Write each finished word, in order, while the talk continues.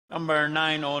Number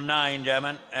 909,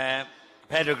 gentlemen.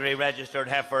 Pedigree registered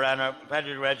heifer and a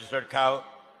pedigree registered cow.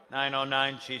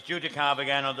 909. She's due to calve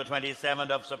again on the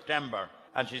 27th of September.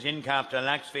 And she's in calf to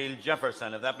Laxfield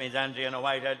Jefferson, if that means Angie and a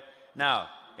Whitehead. Now,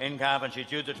 in calf, and she's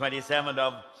due the 27th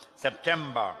of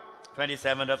September.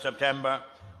 27th of September.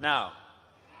 Now,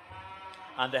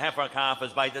 and the heifer calf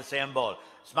is by the same bull.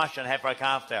 Smashing heifer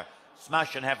calf there.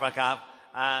 Smashing heifer calf.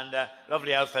 And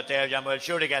lovely outfit there, John. We'll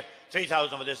surely get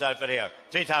 3,000 for this outfit here.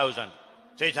 3,000.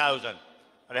 3,000.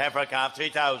 For the heifer calf,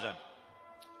 3,000.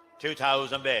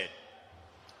 2,000 bid.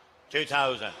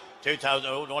 2,000. 2,000.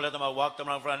 Oh, don't let them walk them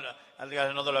around front. I'll get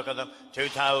another look at them.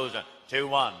 2,000.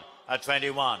 2-1. At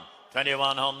 21.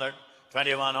 2,100.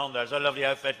 2,100. It's a lovely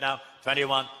outfit now.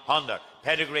 2,100.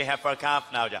 Pedigree heifer calf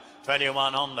now, John.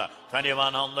 2,100.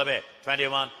 2,100 bit.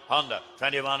 2,100.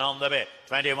 2,100 bit.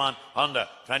 2,100.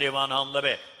 2,100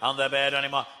 bit. On the bed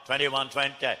anymore.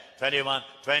 2,120.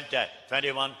 2,120.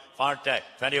 2,140.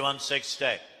 2,160.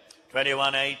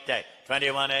 2,180.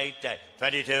 2,180.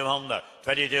 2,200.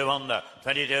 2,200.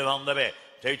 2,200 bit.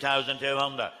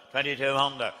 2,200.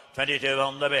 2,200.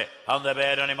 2,200 bit. On the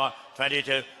bed anymore.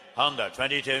 2,200.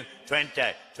 22, 20,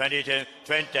 22,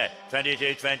 20,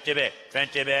 22, 20 bit,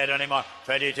 20 bed anymore,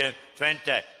 22, 20,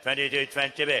 22,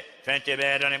 20 bit, 20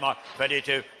 bed anymore,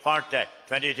 22, 40,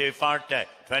 22, 40,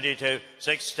 22,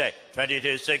 60,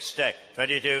 22, 60,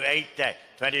 22, 80,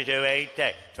 22,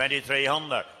 80,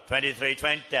 2300, 23,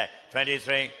 20,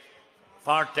 23,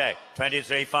 40,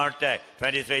 23, 40,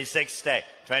 23, 60,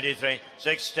 23,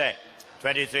 60,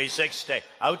 2360.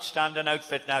 Outstanding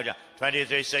outfit now, John.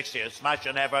 2360. A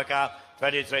smashing ever calf.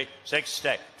 2360.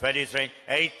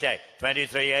 2380.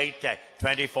 2380.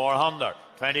 2400.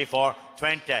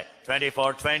 2420.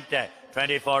 2420.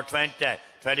 2420.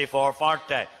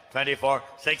 2440.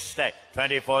 2460.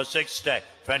 2460.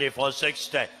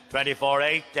 2460.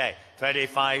 2480.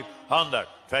 2500.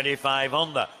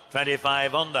 2500.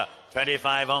 2500.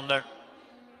 2500.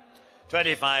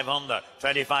 2,500,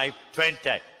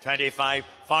 2,520,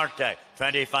 2,540,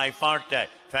 2,540,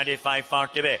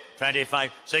 2,540 bit,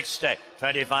 2,560,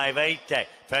 2,580,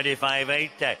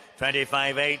 2,580,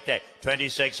 2,580,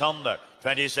 2,600,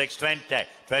 2,620,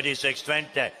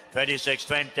 2,620,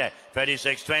 2,620,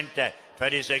 2,620,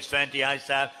 2,620, I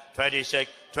said,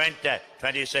 2,620,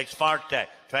 2,640,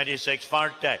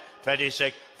 2,640,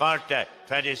 2,640,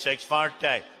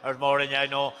 2,640, there's more than I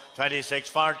know,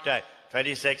 2,640,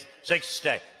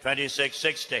 2660,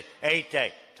 2660,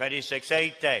 80,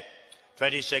 2680,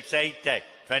 2680,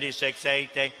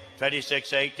 2680,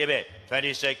 2680 bit,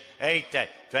 2680,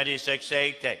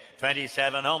 2680,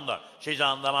 2,700. She's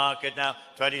on the market now,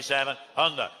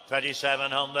 2,700,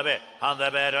 2,700 bit, on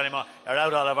the bed anymore. You're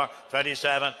out, Oliver,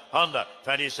 2,700,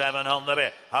 2,700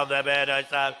 bit, on the bed I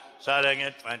said, selling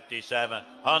it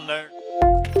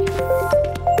 2,700.